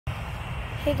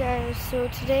Hey guys, so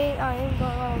today I am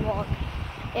going on a walk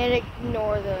and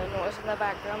ignore the noise in the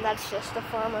background. That's just the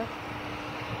farmer.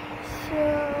 So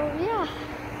yeah,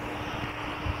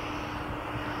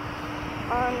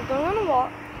 I'm going on a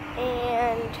walk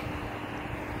and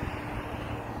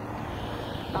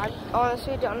I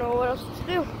honestly don't know what else to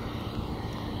do.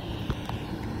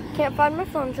 Can't find my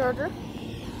phone charger.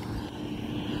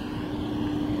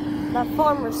 That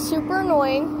farmer's super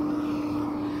annoying.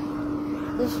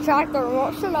 This tractor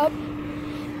won't shut up.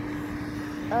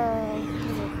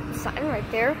 There's a sign right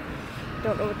there.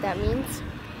 Don't know what that means.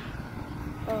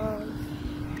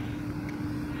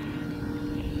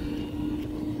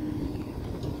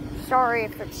 Sorry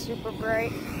if it's super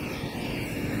bright.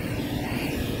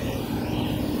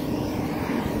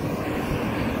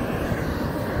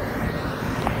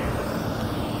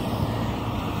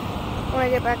 When I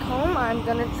get back home, I'm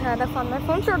gonna try to find my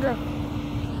phone charger.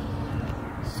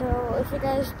 So if you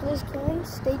guys please can,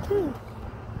 stay tuned.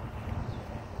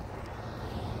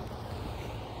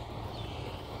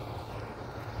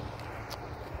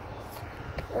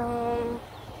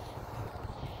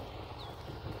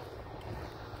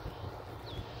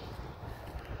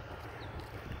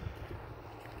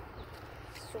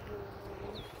 So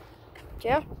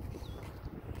yeah.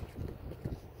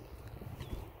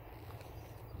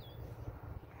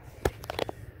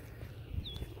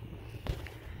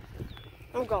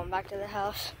 I'm going back to the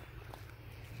house.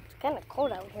 It's kind of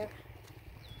cold out here.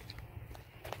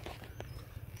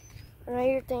 I know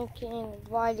you're thinking,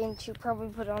 why didn't you probably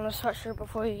put on a sweatshirt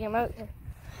before you came out here?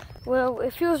 Well,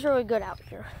 it feels really good out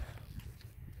here.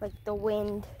 Like the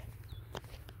wind.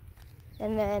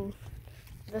 And then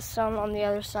the sun on the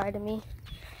other side of me.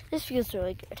 This feels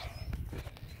really good.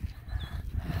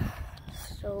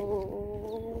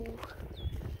 So,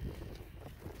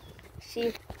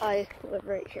 see, I live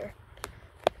right here.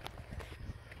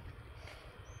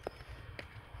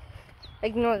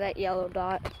 Ignore that yellow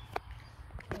dot.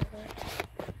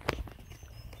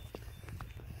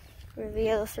 Or the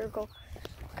yellow circle.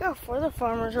 Look how far the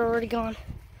farmers are already gone.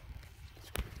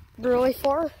 Really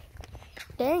far.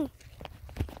 Dang.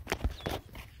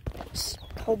 Just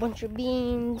a whole bunch of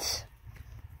beans.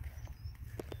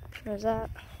 There's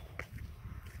that.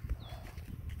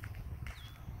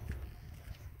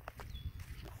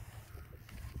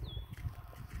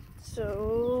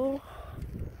 So,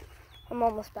 I'm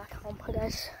almost back home,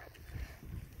 guys.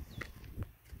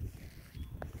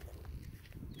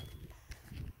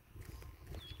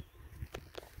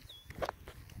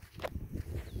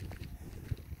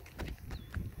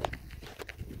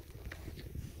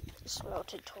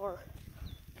 Melted tar.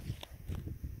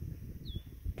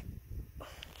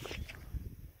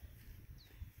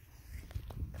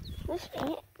 This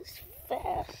ant is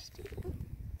fast.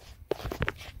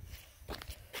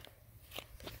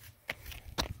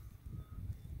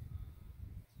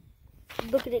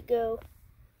 Look at it go.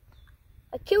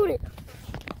 I killed it.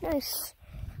 Nice.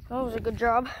 That was a good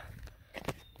job.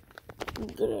 I'm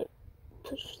gonna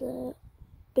push that.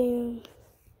 Bam.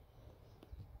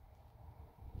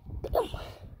 Bam.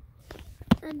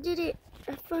 I did it.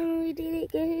 I finally did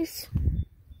it, guys.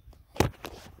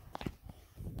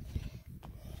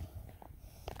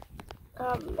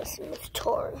 I'm messing with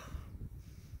tar.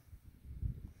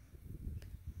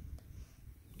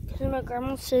 Because my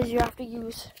grandma says you have to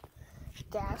use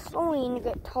gasoline to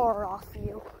get tar off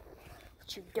you.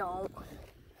 But you don't.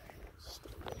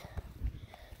 Stupid.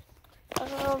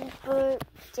 But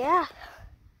yeah.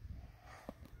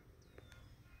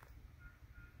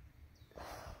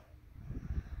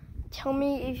 Tell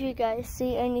me if you guys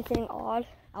see anything odd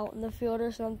out in the field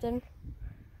or something.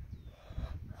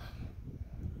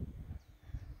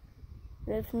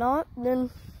 If not, then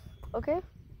okay.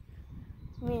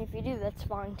 I mean, if you do, that's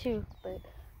fine too, but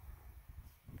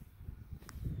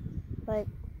like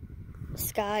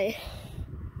sky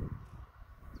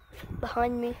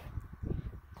behind me,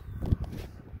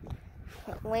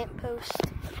 that lamppost.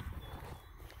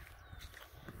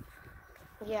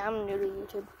 Yeah, I'm new to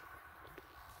YouTube.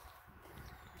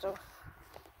 So,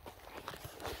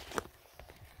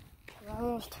 I'm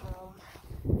almost home.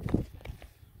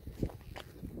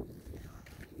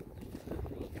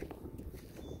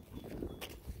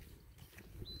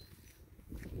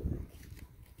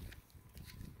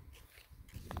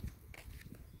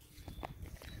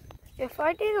 If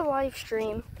I did a live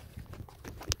stream